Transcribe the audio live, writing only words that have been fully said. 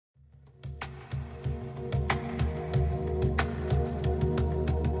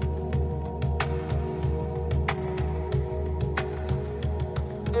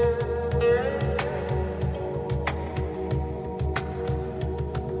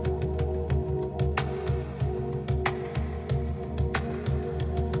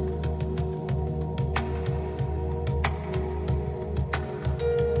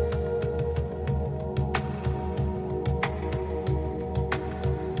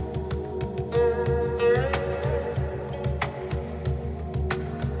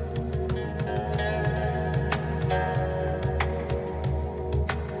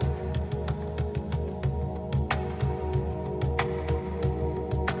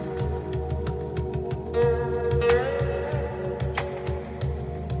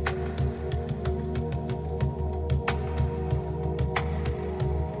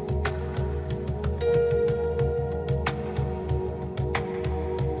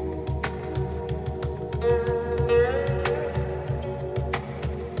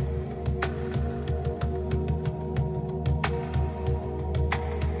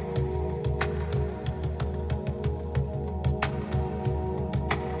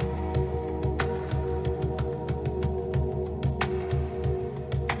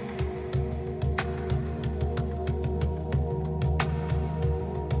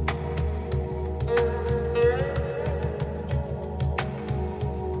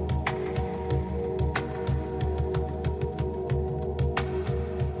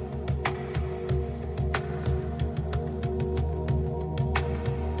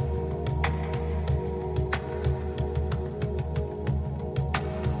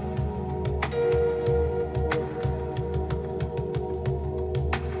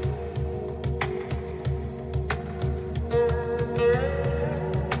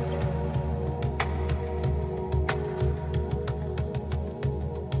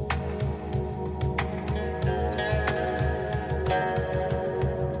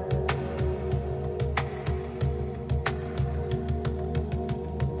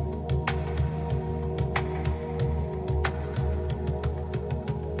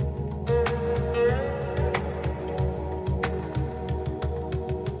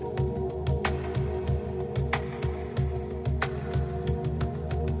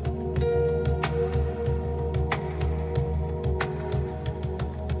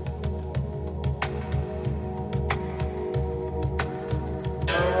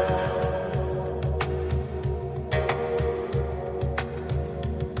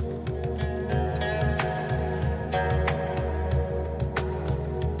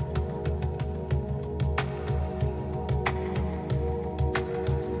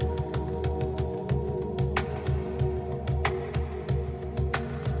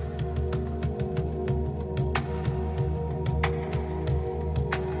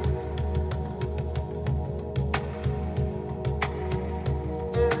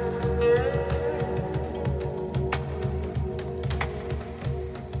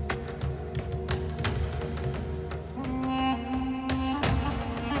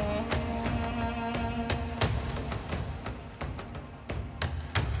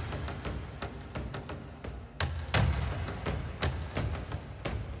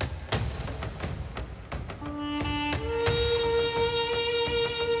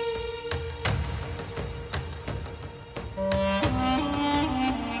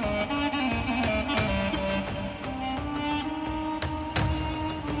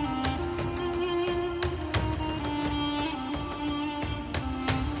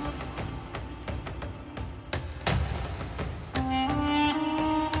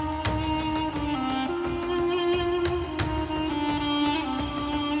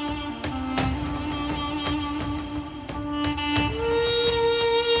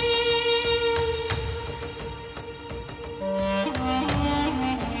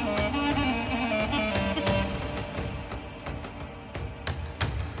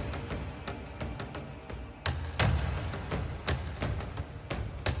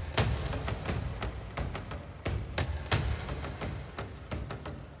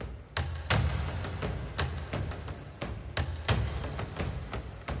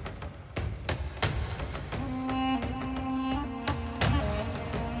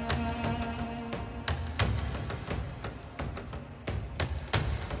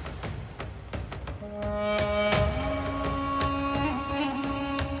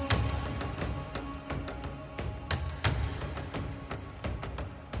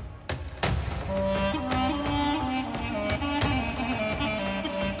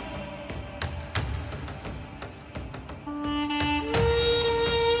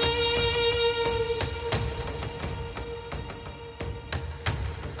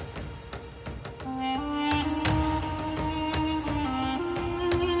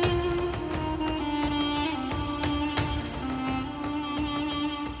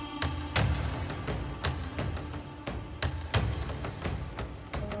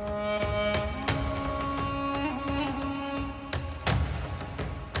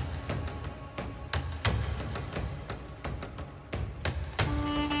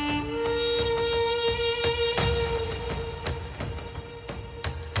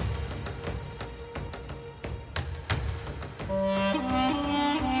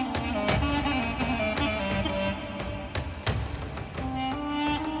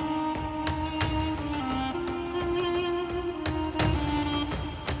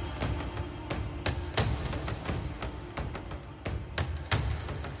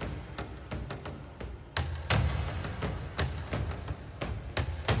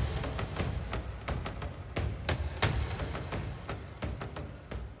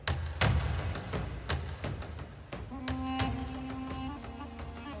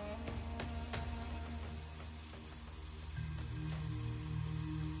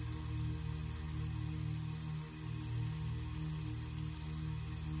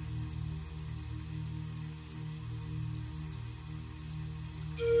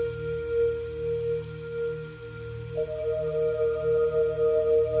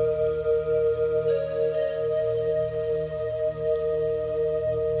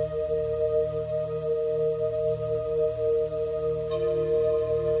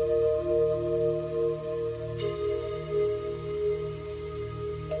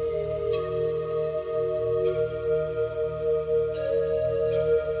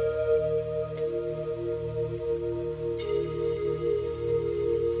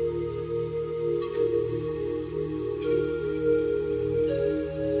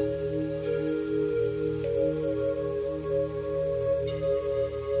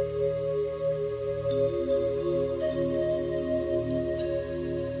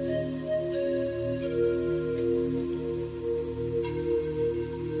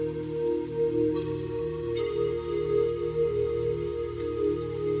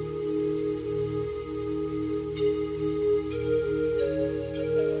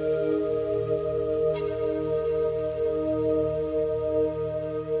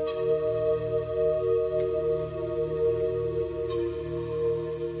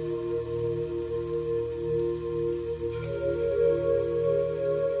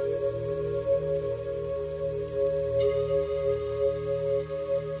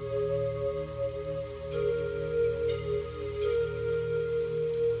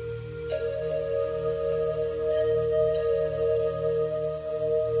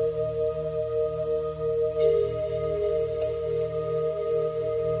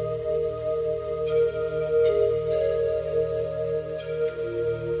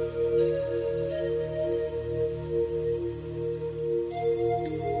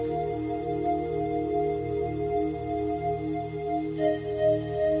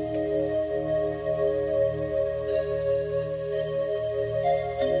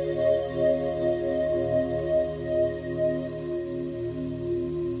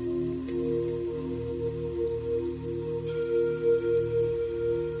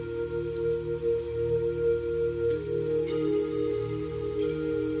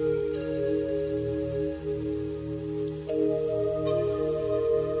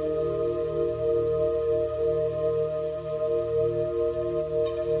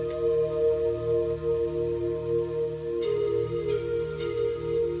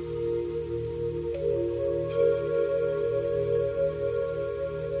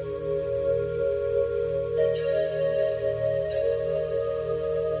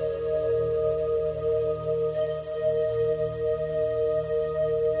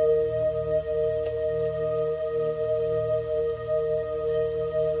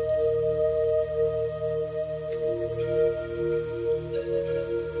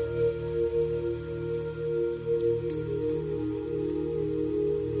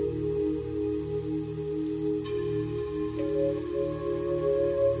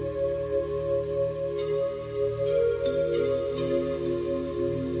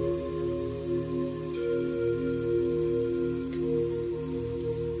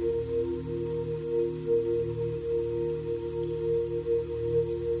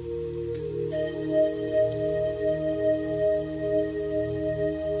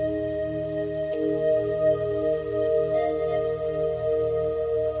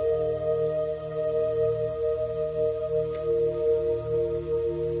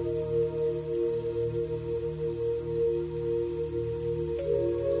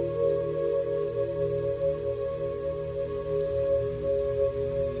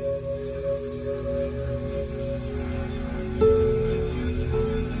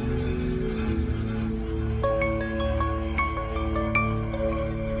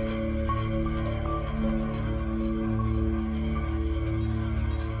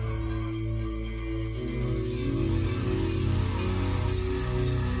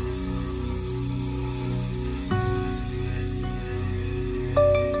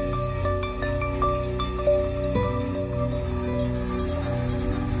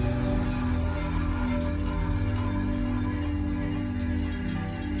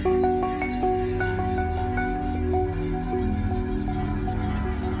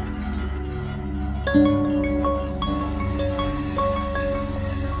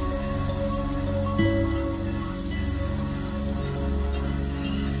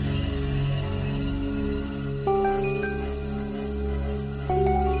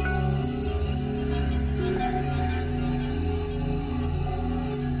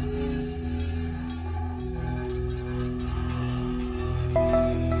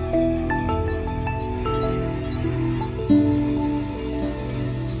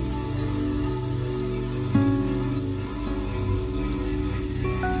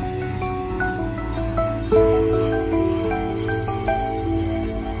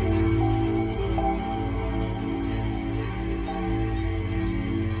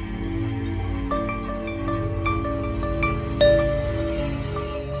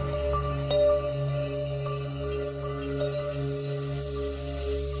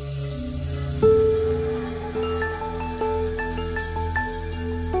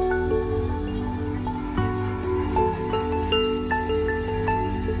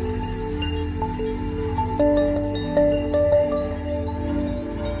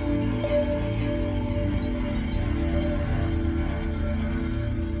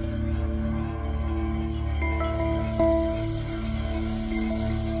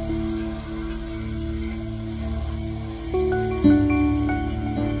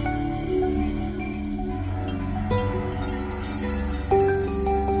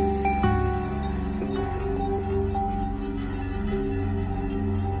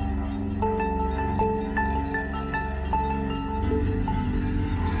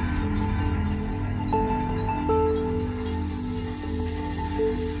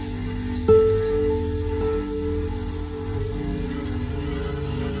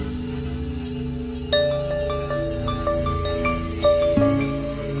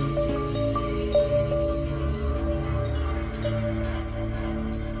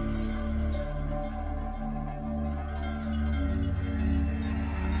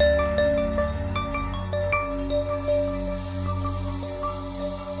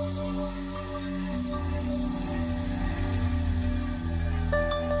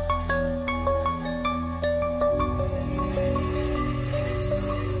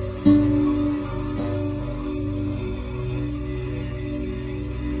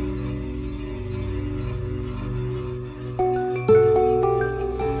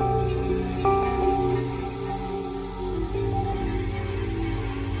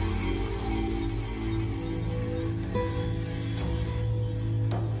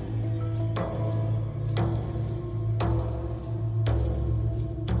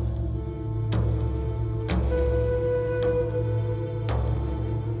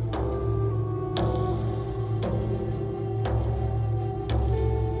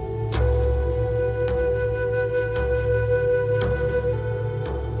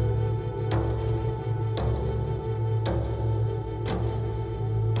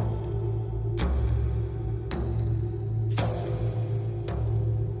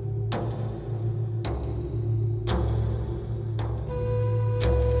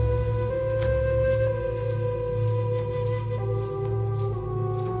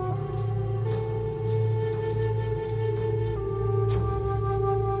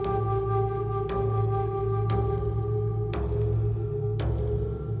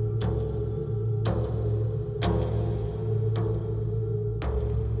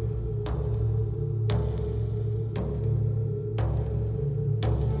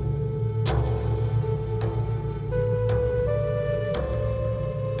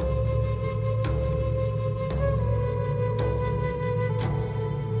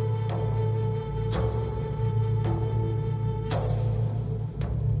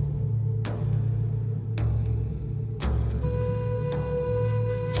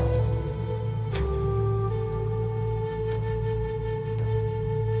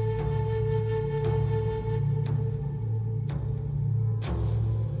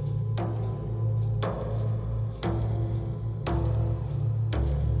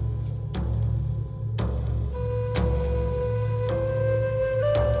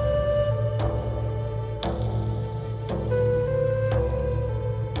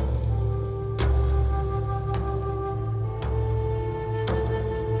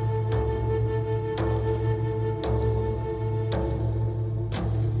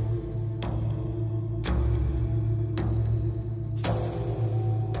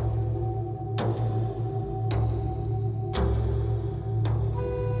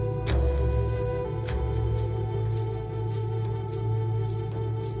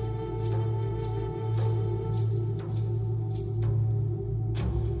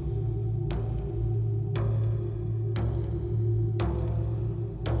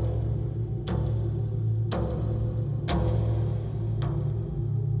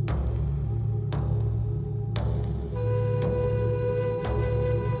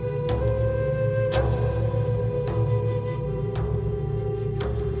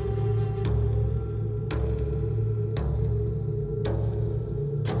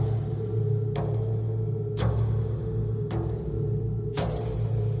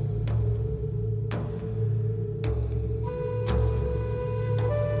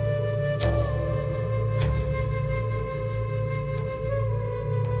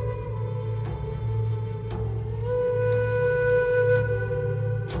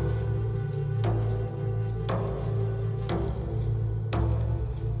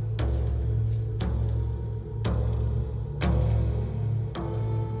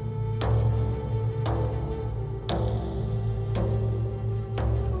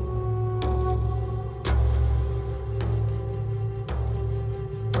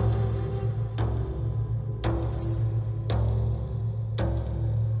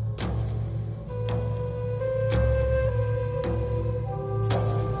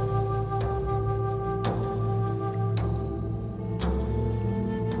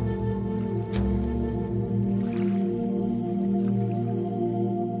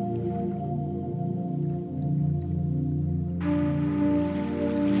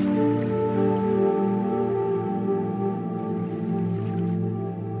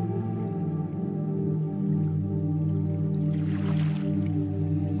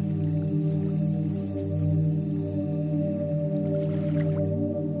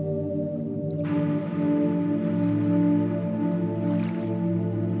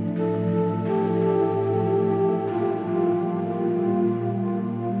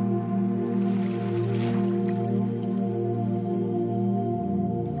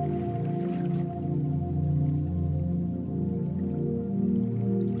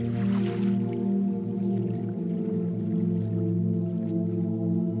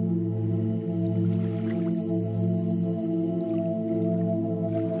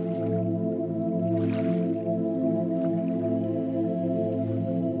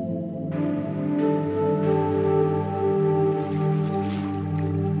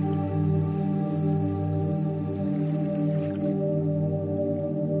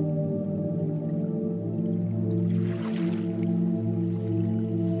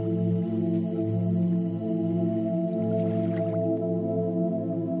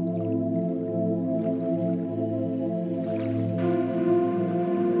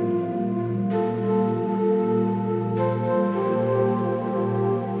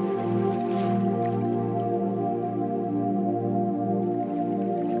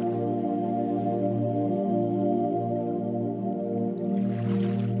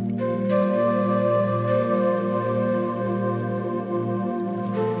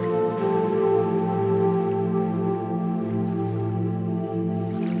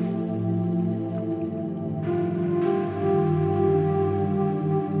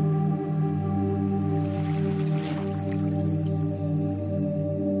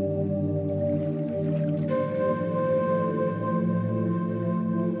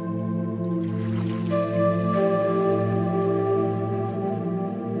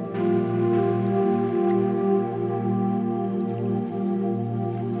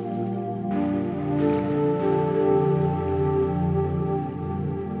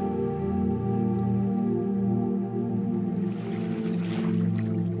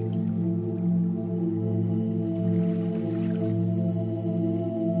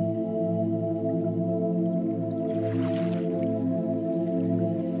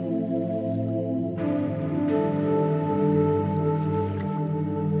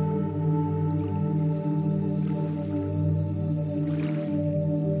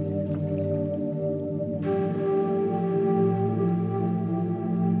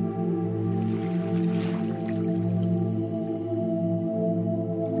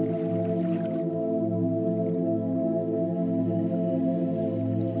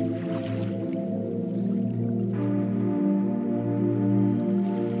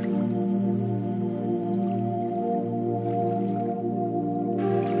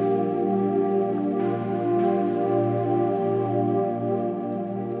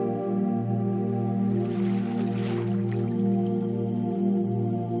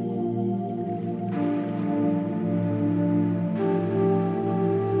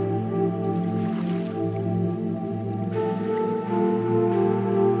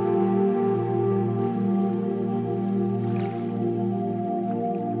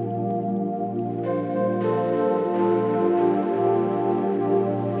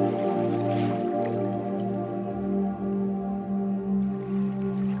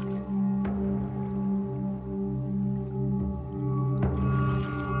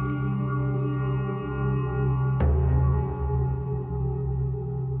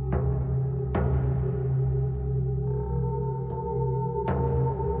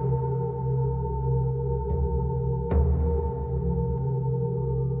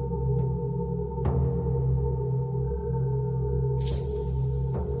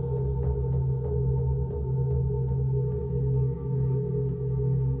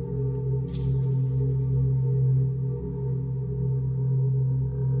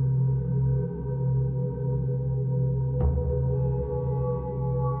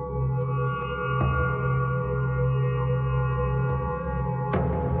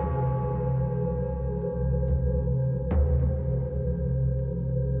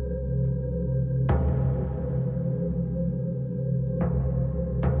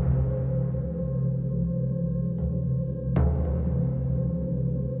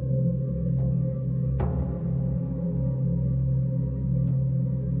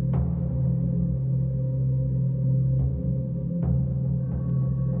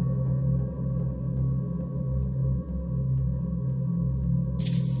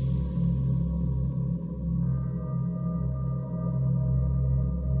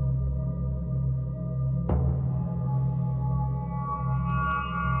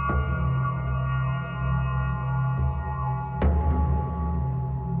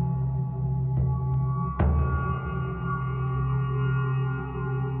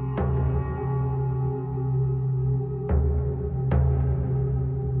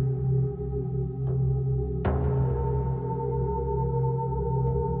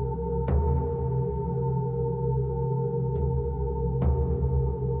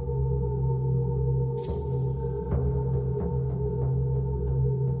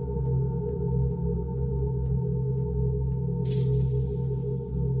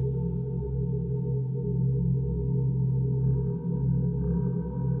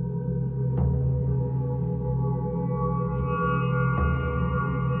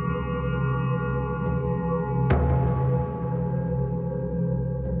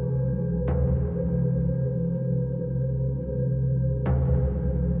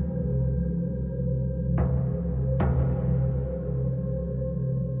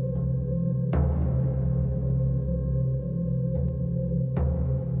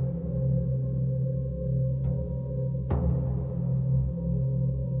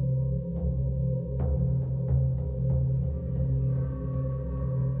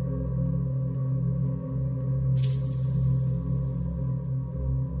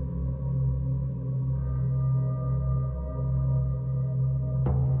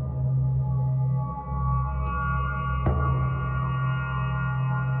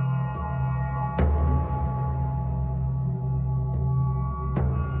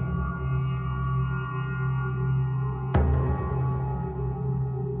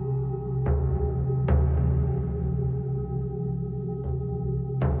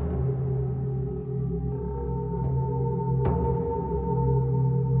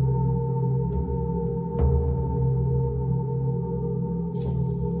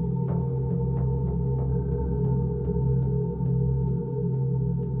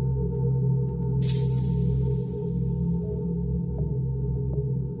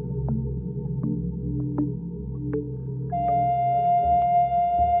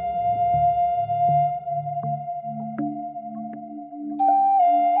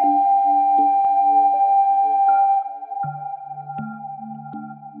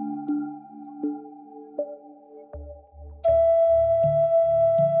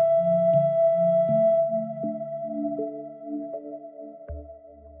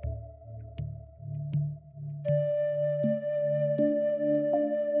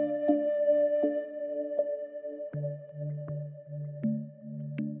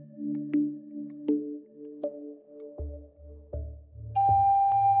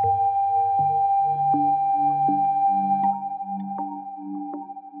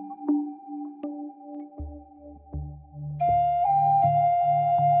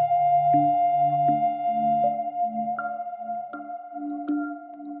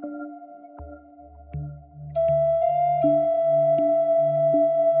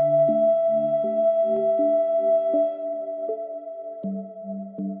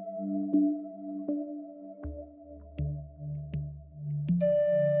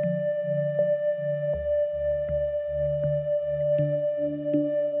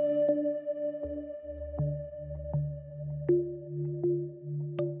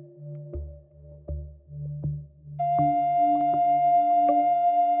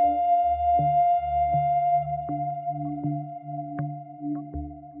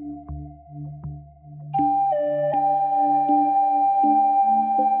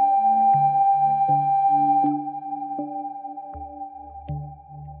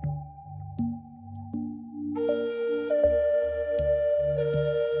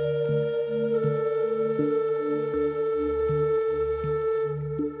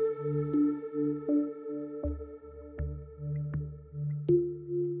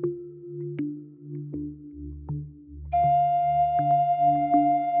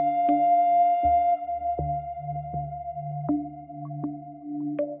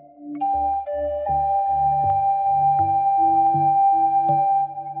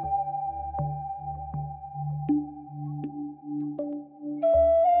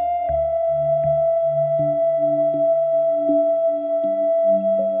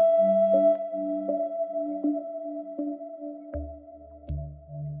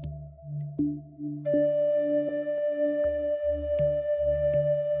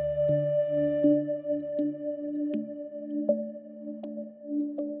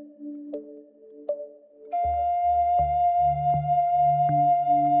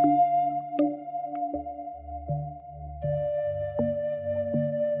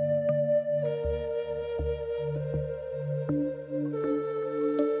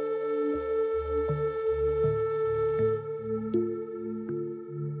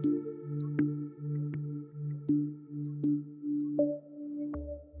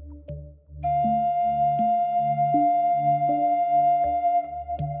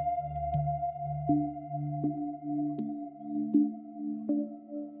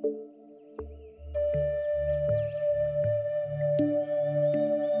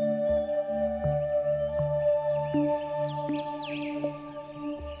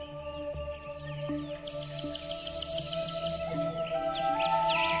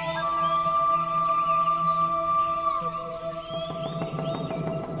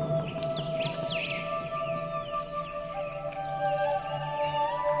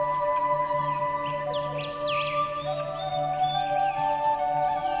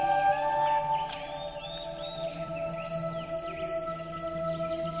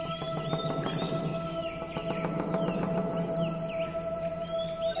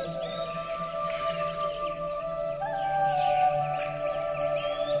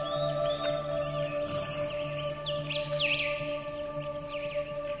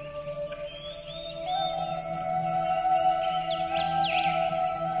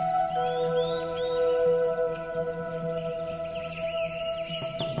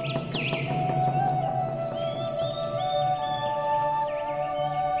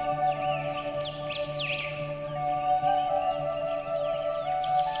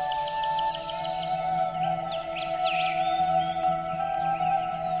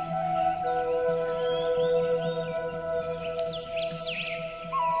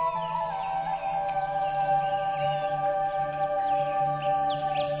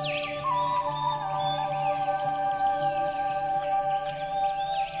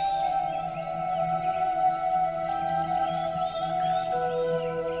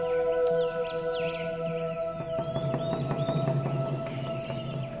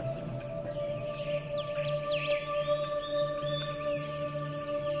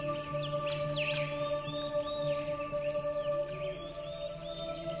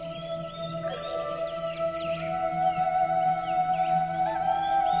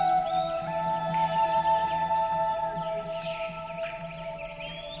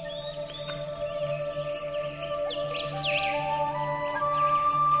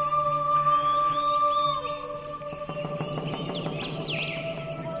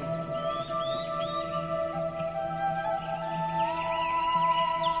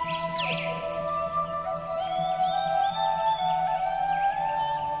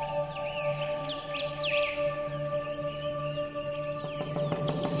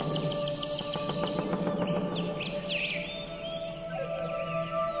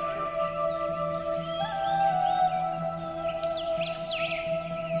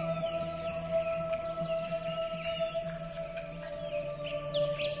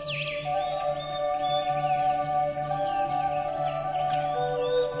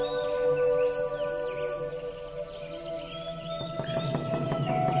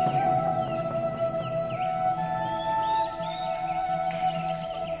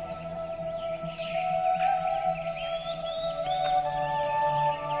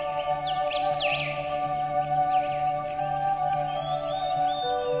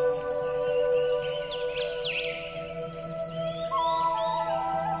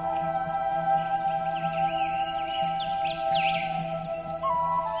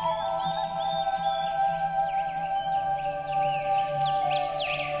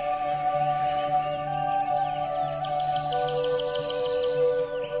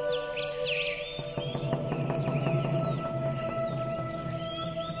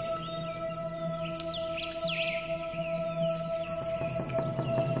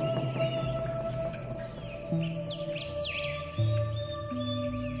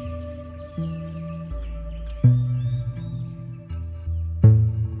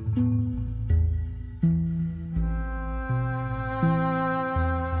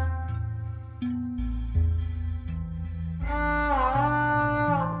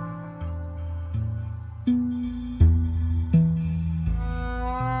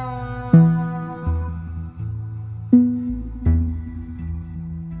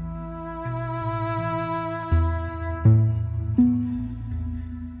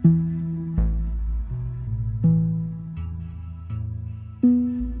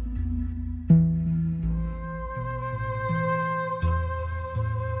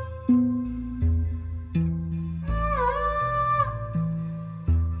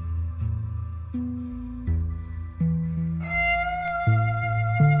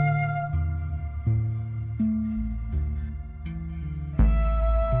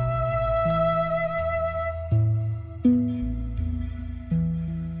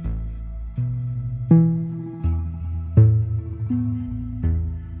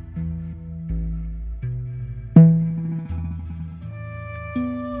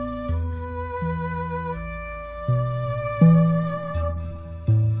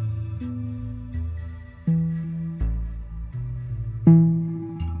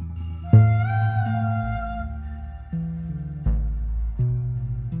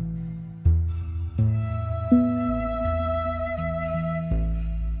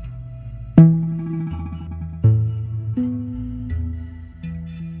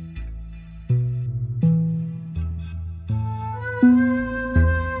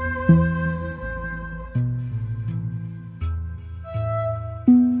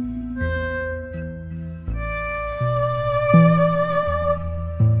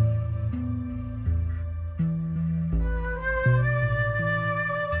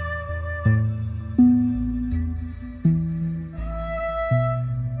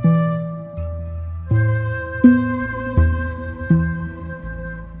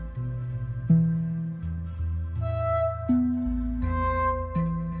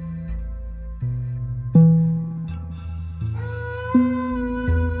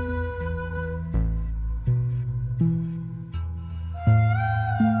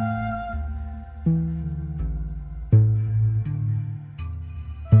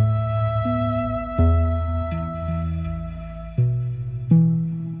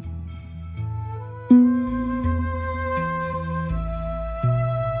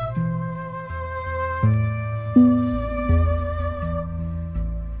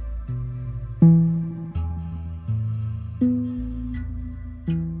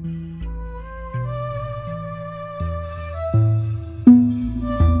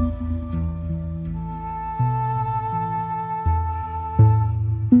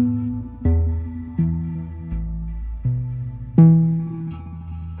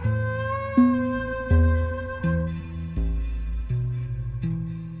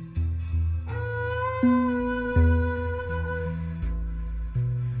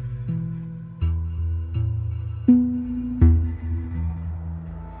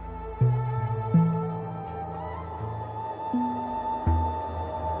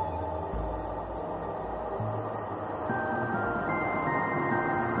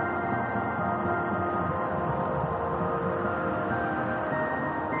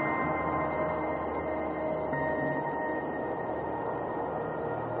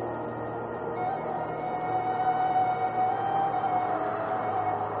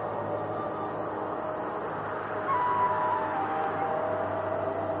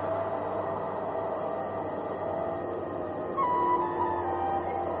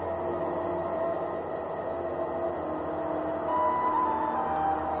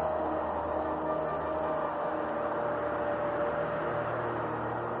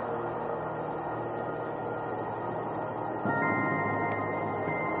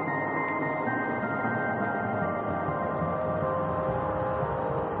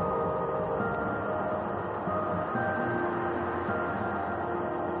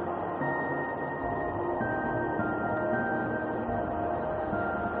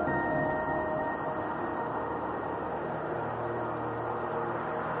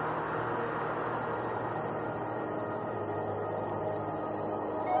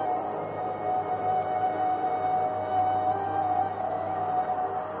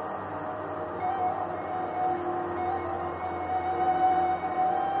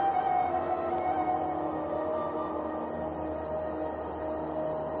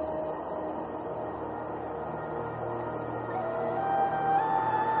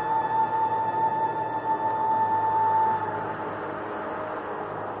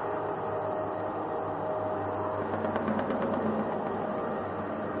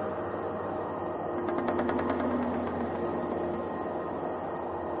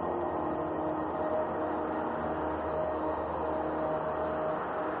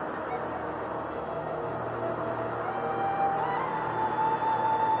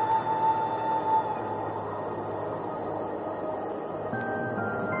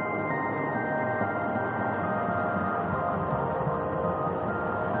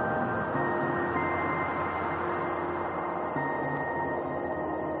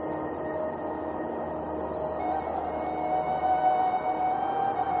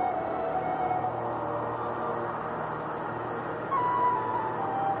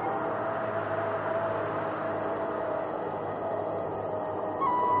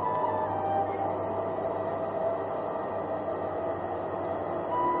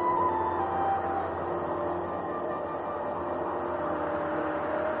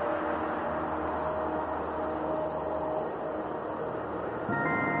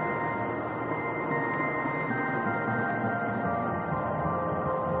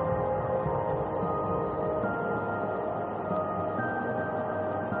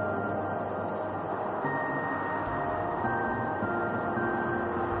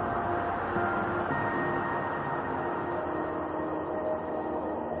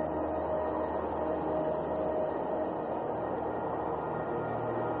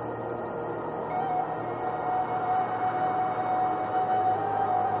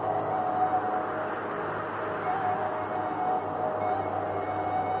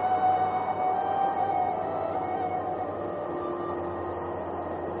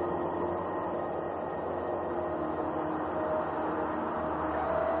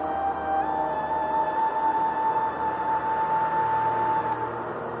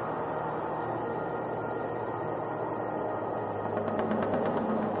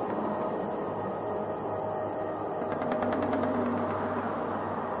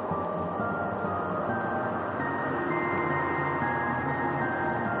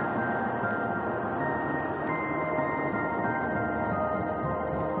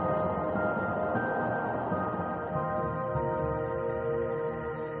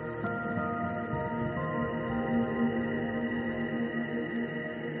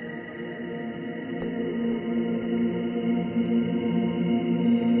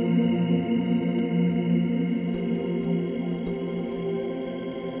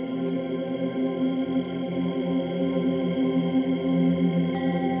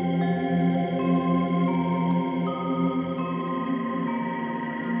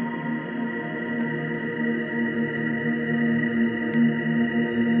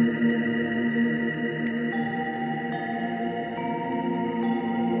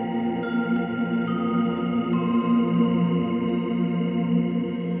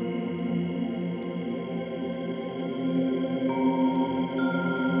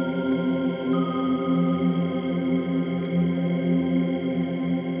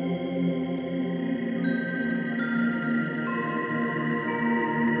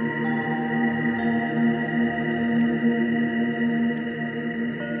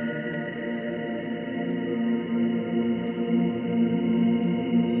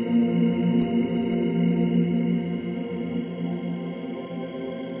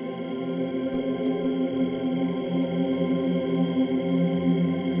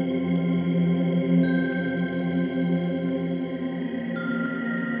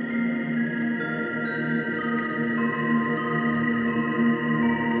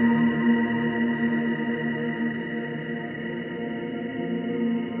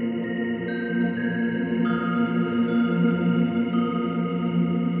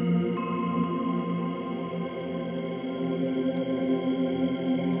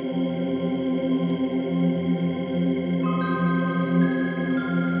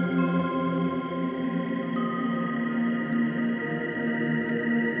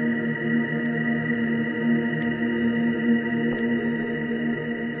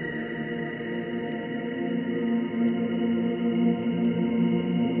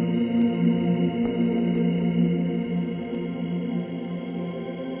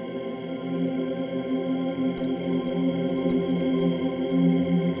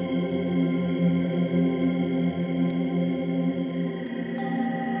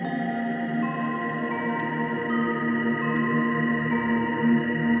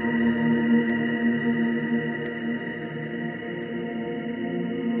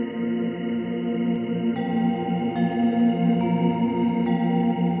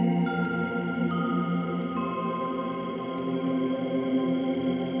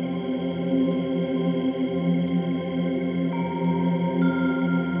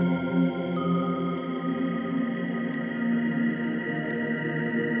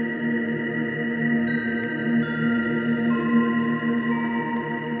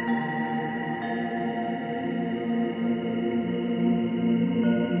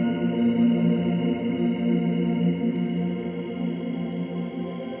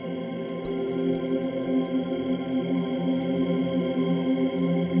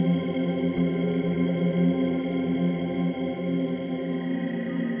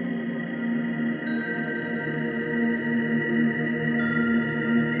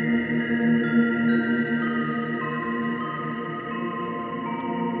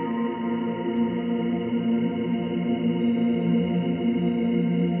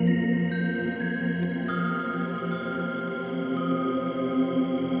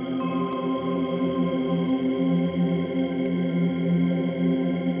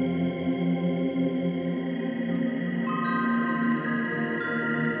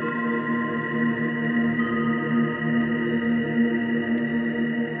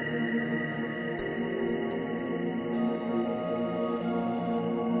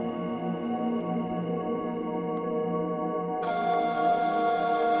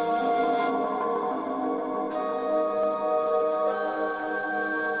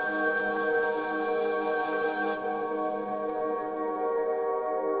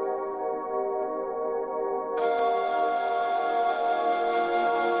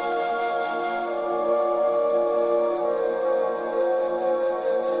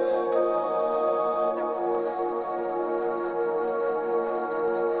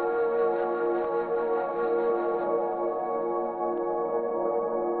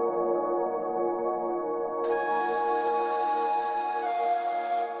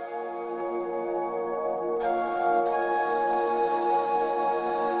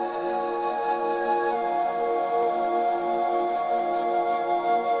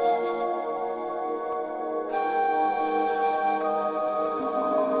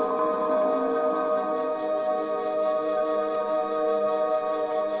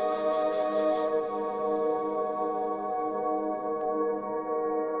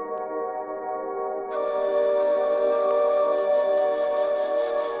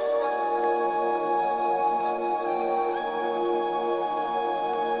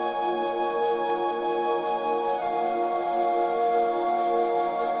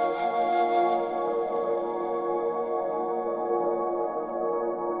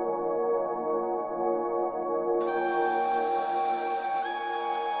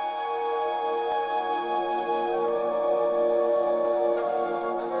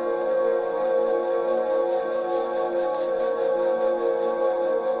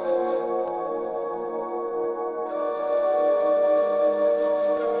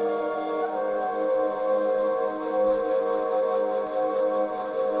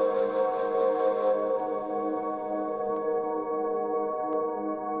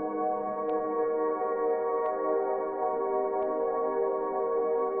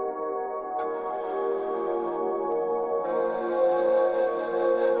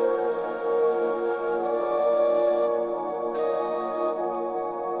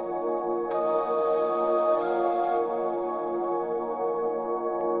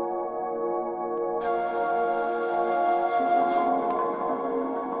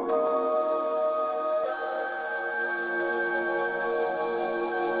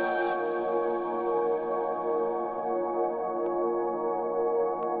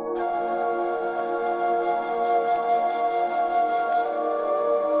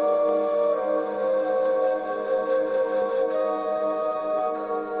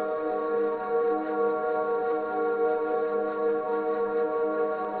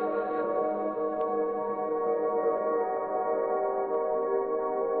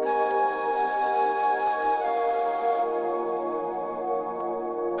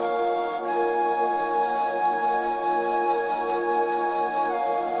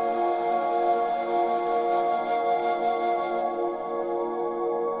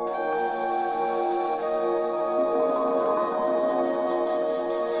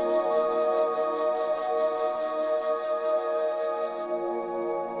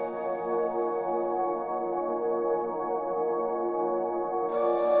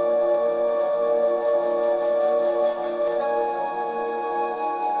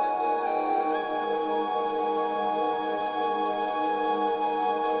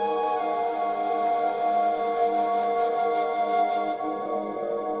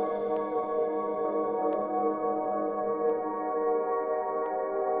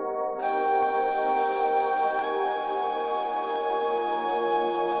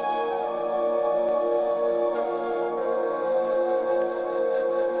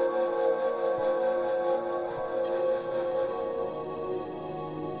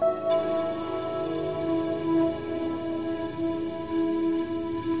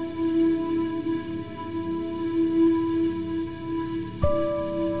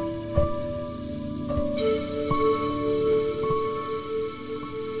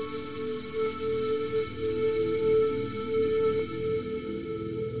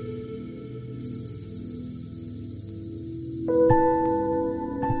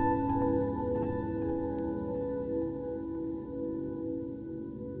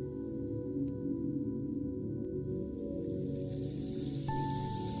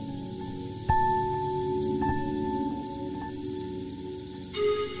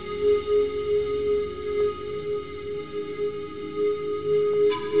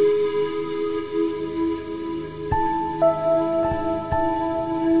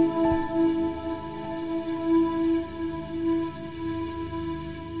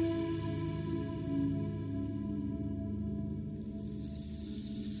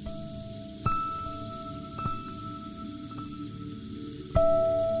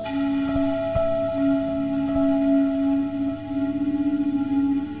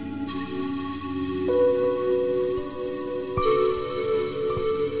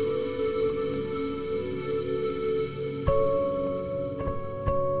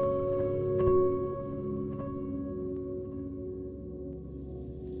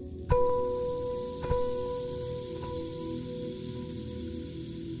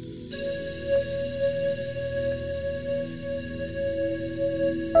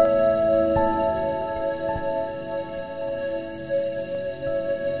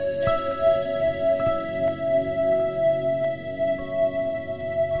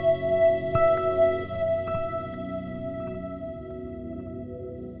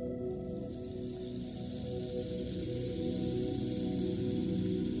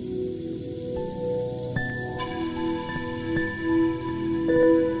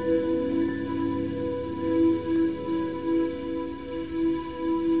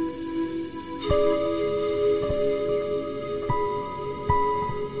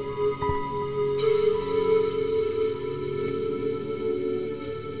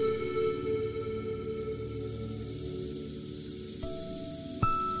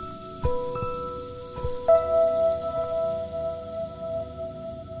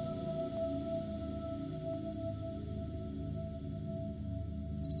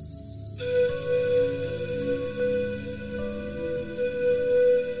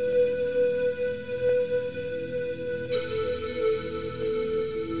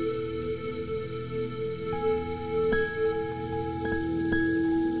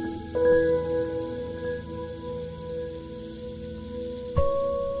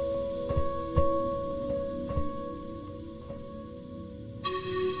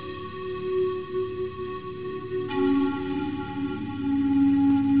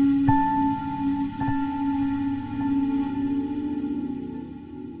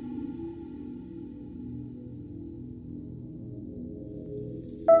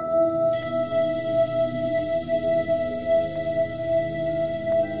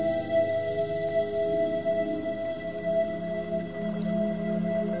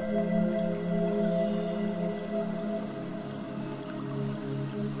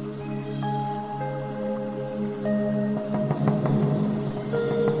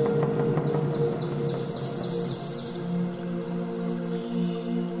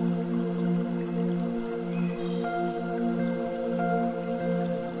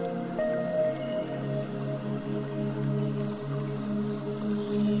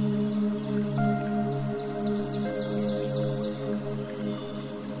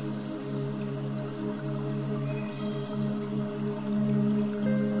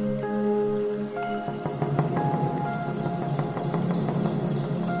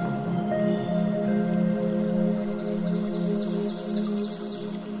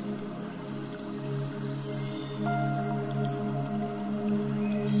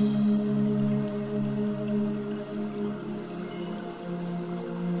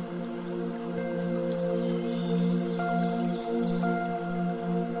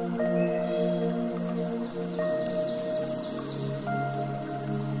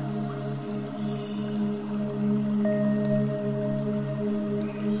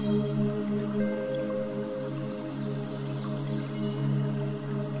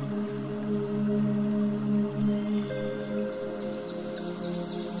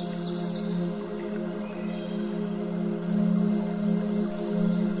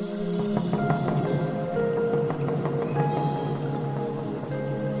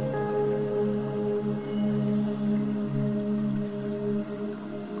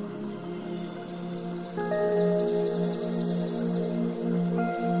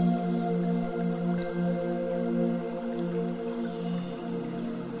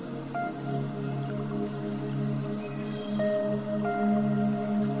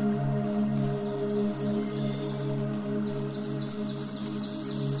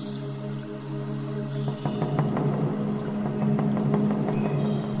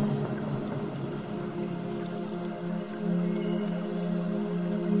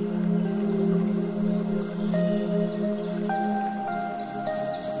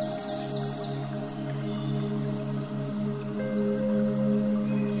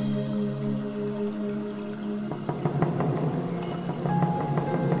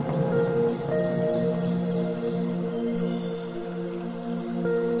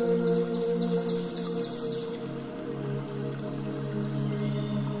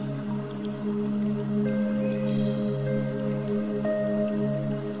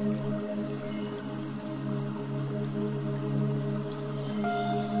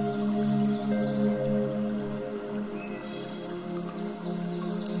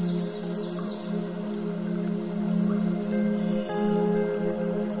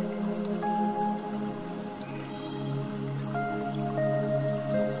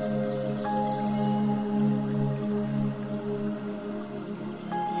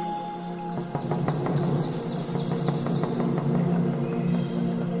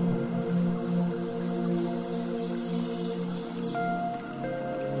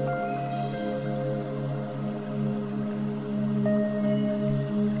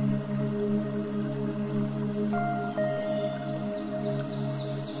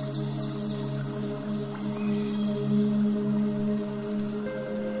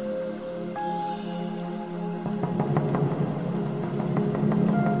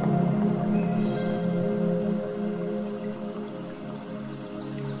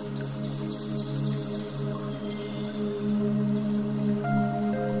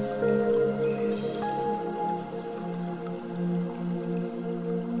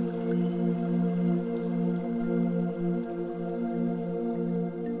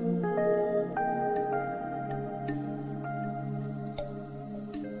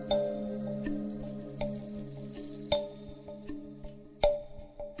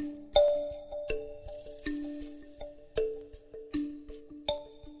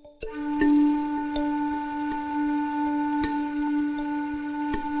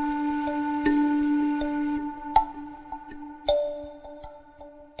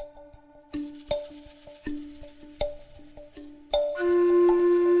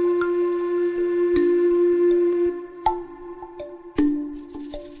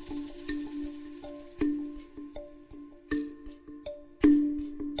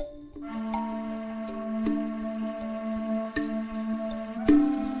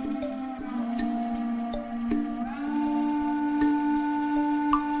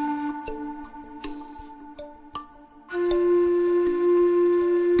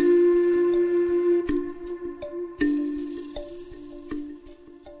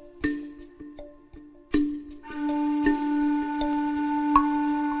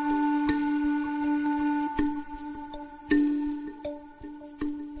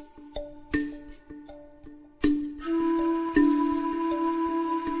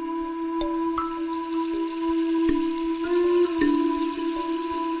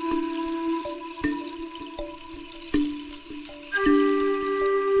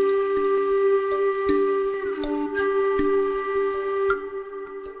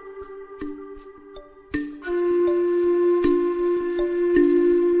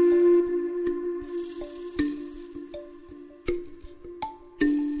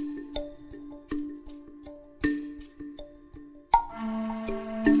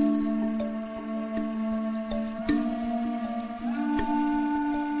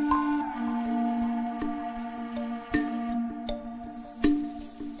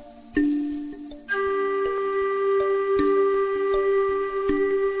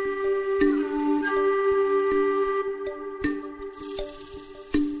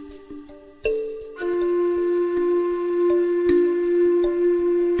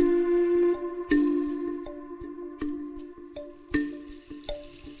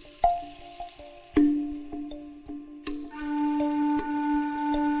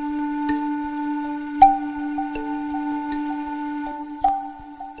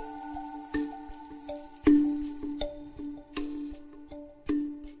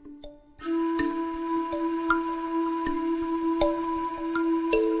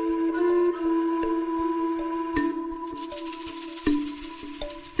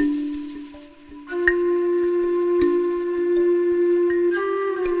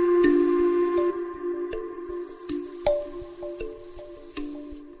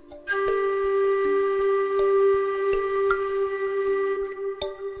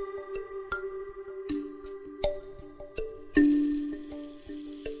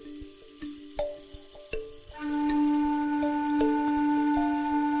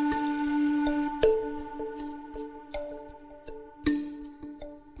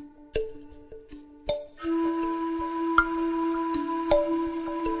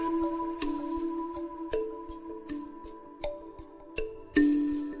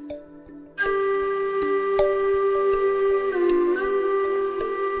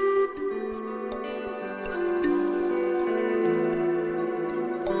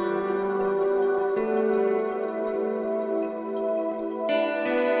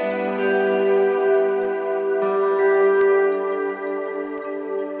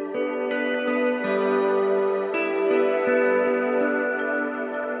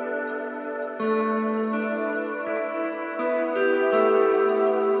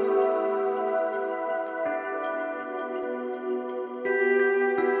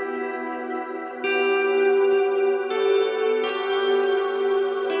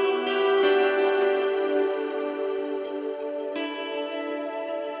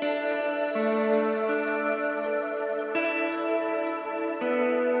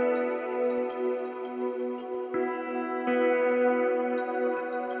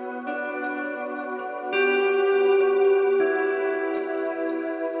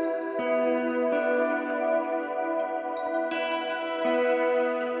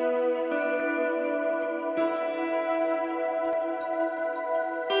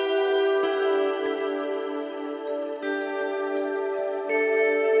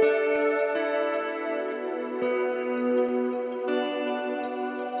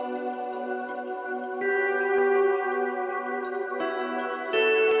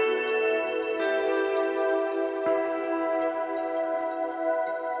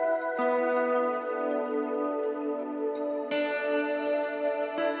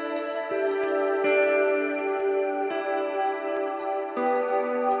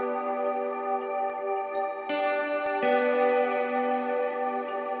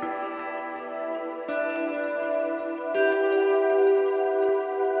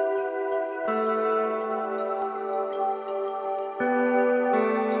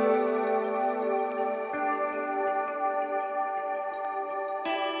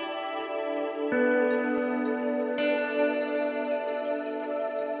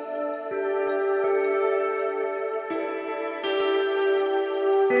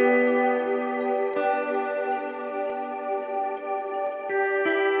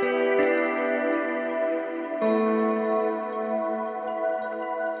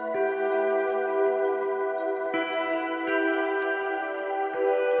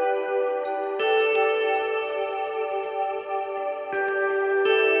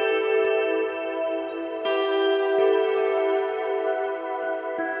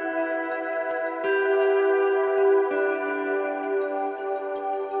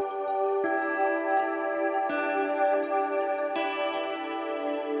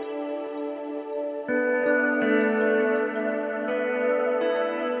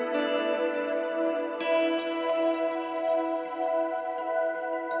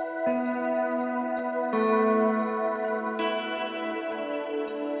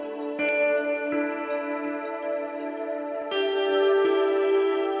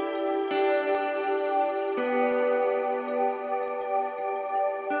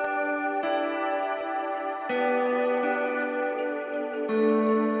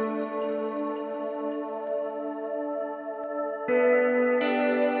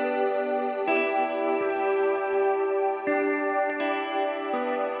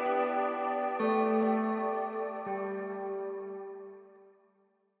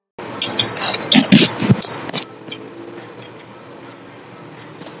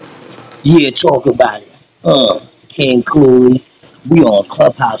Yeah, talk about it. King Cooley. We on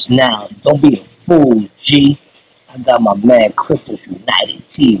Clubhouse now. Don't be a fool, G. I got my man Cryptos United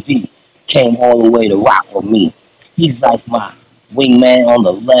TV. Came all the way to rock with me. He's like my wingman on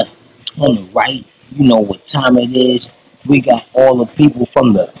the left, on the right. You know what time it is. We got all the people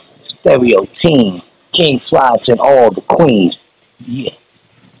from the stereo team. King Flies and all the queens. Yeah,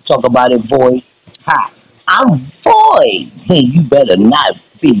 talk about it, boy. Hi, I'm Void. Hey, you better not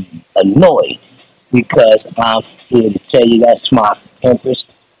be annoyed because I'm here to tell you that's my empress.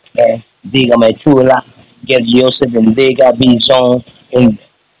 And dígame chula, get Joseph and diga be zone and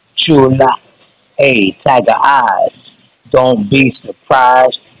chula. Hey, Tiger Eyes, don't be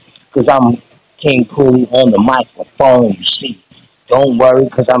surprised because I'm King Cooley on the microphone, you see. Don't worry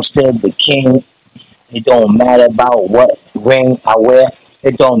because I'm still the king. It don't matter about what ring I wear.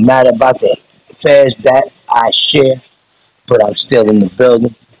 It don't matter about the affairs that I share, but I'm still in the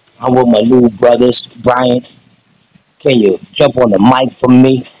building. I'm with my little brothers, Brian. Can you jump on the mic for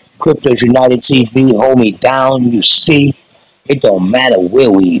me? Cryptos United TV, hold me down. You see, it don't matter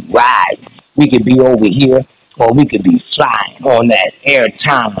where we ride. We could be over here or we could be flying on that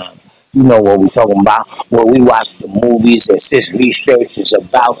airtime. You know what we're talking about. Where we watch the movies and sis research is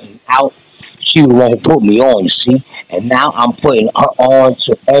about and out. She was going to put me on, you see. And now I'm putting her on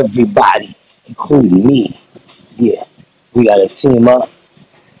to everybody, including me. Yeah, we got to team up.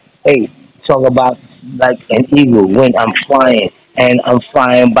 Hey, talk about like an eagle when I'm flying. And I'm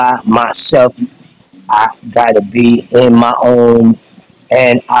flying by myself. I got to be in my own.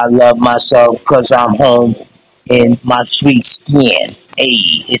 And I love myself because I'm home in my sweet skin.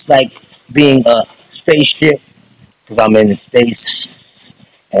 Hey, it's like being a spaceship because I'm in the space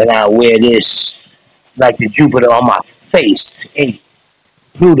and I wear this like the Jupiter on my face. Hey,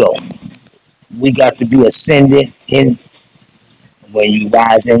 Pluto, we got to be ascendant in when you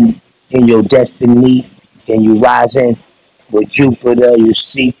rising in your destiny and you rising with Jupiter, you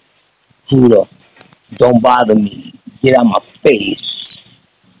see, Pluto, don't bother me. Get out my face.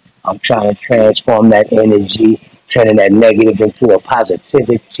 I'm trying to transform that energy, turning that negative into a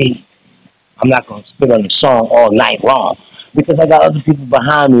positivity. I'm not going to spit on the song all night long because I got other people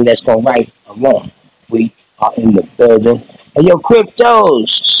behind me that's going to write along. We are in the building. Hey, yo,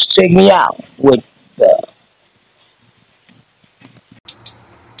 Cryptos, check me out with the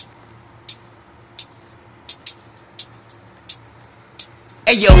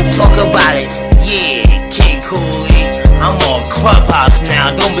Hey yo, talk about it. Yeah, King Cooley. I'm on Clubhouse now.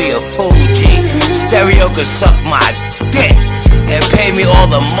 Don't be a fool, G. Stereo could suck my dick and pay me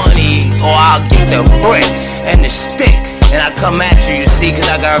all the money, or I'll get the brick and the stick. And I come at you, you see, cause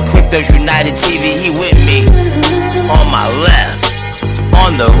I got Cryptos United TV. He with me on my left,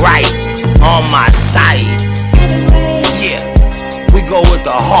 on the right, on my side. Yeah, we go with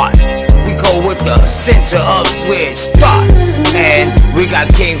the heart. We go with the center up where it start. And we got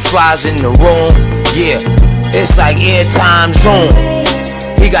King Flies in the room. Yeah, it's like airtime zone.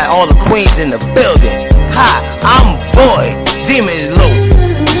 He got all the queens in the building. Hi, I'm Void. Demon is low.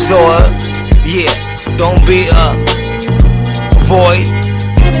 Zora, yeah, don't be a void.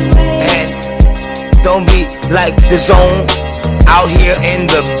 And don't be like the zone out here in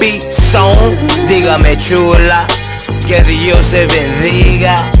the beat zone. Dígame chula, que Dios se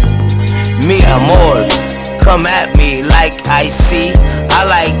bendiga. Mi amor, come at me like I see. I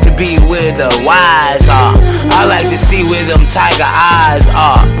like to be where the wise are. I like to see where them tiger eyes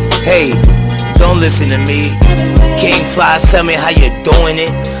are. Hey, don't listen to me. King Flies, tell me how you doing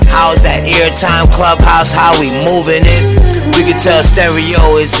it. How's that airtime Clubhouse? How we moving it? We can tell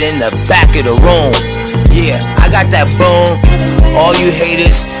stereo is in the back of the room. Yeah, I got that boom. All you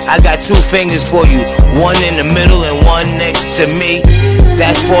haters, I got two fingers for you. One in the middle and one next to me.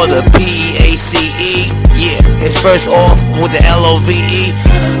 That's for the PEACE. Yeah, it's first off with the LOVE.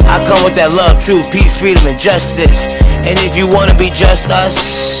 I come with that love, truth, peace, freedom, and justice. And if you wanna be just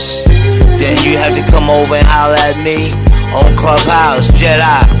us, then you have to come over and holler at me on Clubhouse,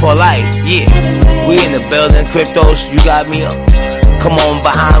 Jedi for life. Yeah, we in the building, Cryptos, you got me up. Come on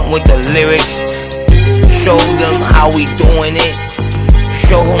behind with the lyrics. Show them how we doing it.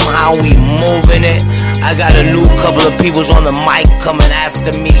 Show them how we moving it. I got a new couple of peoples on the mic coming after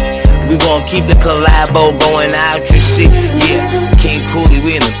me. We gonna keep the collabo going out, you see. Yeah, King Cooley,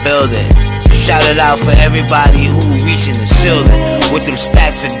 we in the building. Shout it out for everybody who reaching the ceiling with them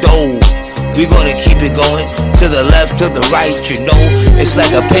stacks of dough. We gonna keep it going to the left, to the right, you know. It's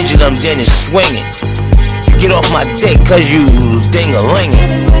like a pendulum, then it's swinging. You get off my dick cause you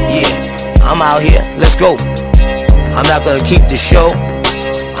ding-a-linging. Yeah, I'm out here, let's go. I'm not gonna keep the show.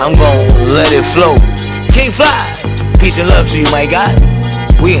 I'm gonna let it flow. King Fly, peace and love to you, my God.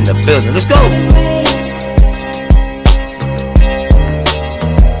 We in the building. Let's go.